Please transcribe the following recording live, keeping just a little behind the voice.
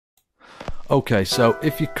Okay, so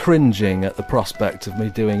if you're cringing at the prospect of me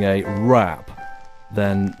doing a rap,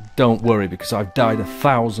 then don't worry, because I've died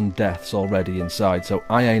 1,000 deaths already inside, so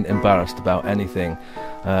I ain't embarrassed about anything.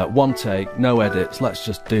 One take, no edits, let's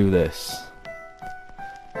just do this.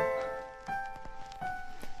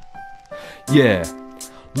 Yeah.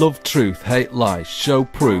 Love truth, hate lies, show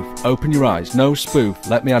proof, open your eyes, no spoof,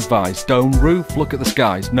 let me advise, dome roof, look at the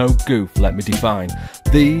skies, no goof, let me define.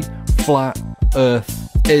 The flat earth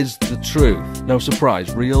is the truth, no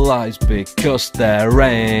surprise, realise because there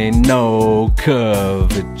ain't no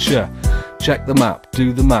curvature. Check the map,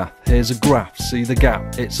 do the math, here's a graph, see the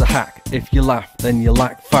gap, it's a hack, if you laugh then you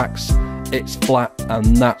lack facts. It's flat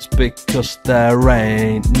and that's because there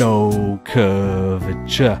ain't no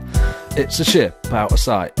curvature. It's a ship out of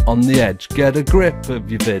sight, on the edge, get a grip of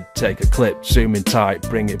your vid, take a clip, zoom in tight,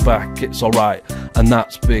 bring it back, it's alright, and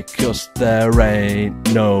that's because there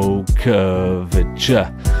ain't no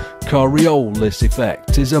curvature. Coriolis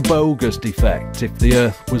effect is a bogus defect, if the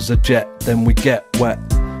earth was a jet then we get wet,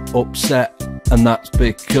 upset, and that's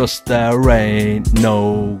because there ain't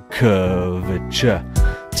no curvature.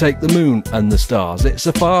 Take the moon and the stars, it's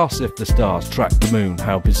a farce if the stars track the moon,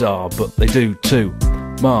 how bizarre, but they do too.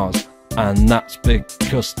 Mars, and that's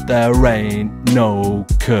because there ain't no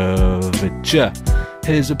curvature.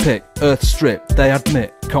 Here's a pic, earth strip, they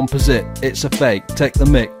admit, composite, it's a fake, take the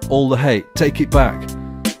mic, all the hate, take it back.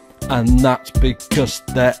 And that's because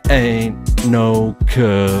there ain't no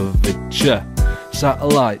curvature.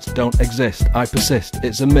 Satellites don't exist, I persist,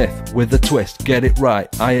 it's a myth with a twist, get it right,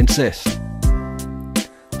 I insist.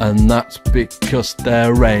 And that's because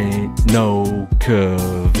there ain't no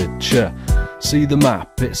curvature. See the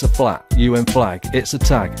map, it's a flat, UN flag, it's a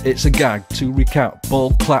tag, it's a gag, to recap,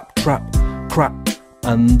 ball, clap, trap, crap.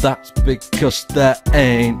 And that's because there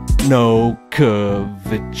ain't no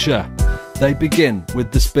curvature. They begin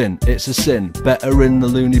with the spin, it's a sin, better in the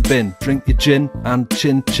loony bin, drink your gin and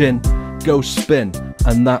chin chin, go spin.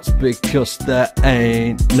 And that's because there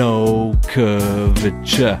ain't no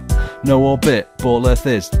curvature. No orbit, ball earth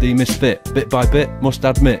is the misfit, bit by bit, must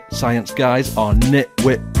admit, science guys are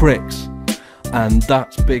nitwit pricks. And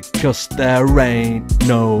that's because there ain't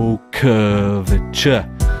no curvature.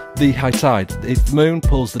 The high tide, if the moon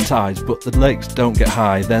pulls the tides but the lakes don't get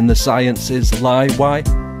high, then the science is a lie. Why?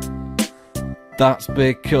 That's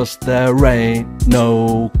because there ain't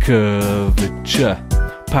no curvature.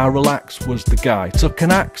 Parallax was the guy, took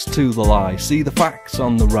an axe to the lie, see the facts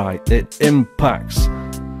on the right, it impacts.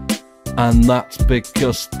 And that's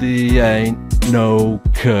because there ain't no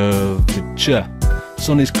curvature.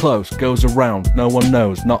 Sun is close, goes around, no one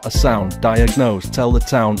knows, not a sound, diagnose, tell the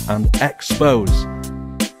town and expose.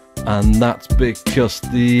 And that's because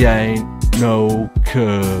there ain't no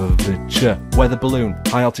curvature. Weather balloon,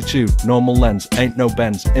 high altitude, normal lens, ain't no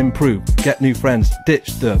bends, improve, get new friends,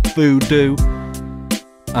 ditch the voodoo.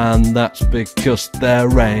 And that's because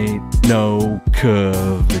there ain't no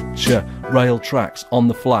curvature. Rail tracks on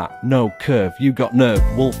the flat, no curve, you got nerve,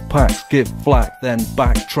 wolf packs, give flack, then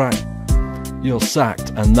backtrack. You're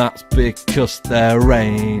sacked, and that's because there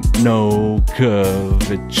ain't no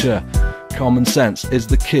curvature. Common sense is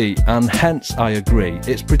the key, and hence I agree.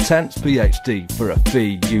 It's pretense PhD for a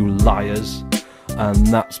fee, you liars. And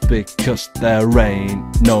that's because there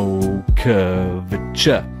ain't no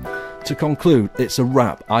curvature. To conclude, it's a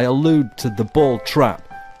rap, I allude to the ball trap.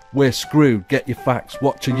 We're screwed, get your facts,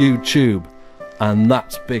 watch a YouTube. And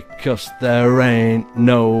that's because there ain't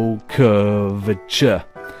no curvature.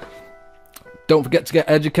 Don't forget to get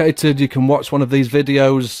educated, you can watch one of these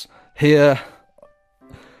videos here.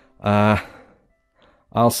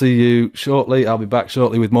 I'll see you shortly, I'll be back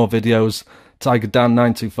shortly with more videos. Tiger Dan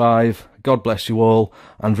 925, God bless you all,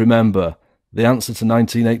 and remember, the answer to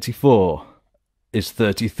 1984 is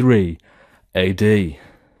 33 AD.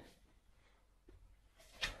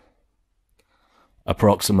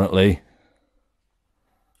 Approximately.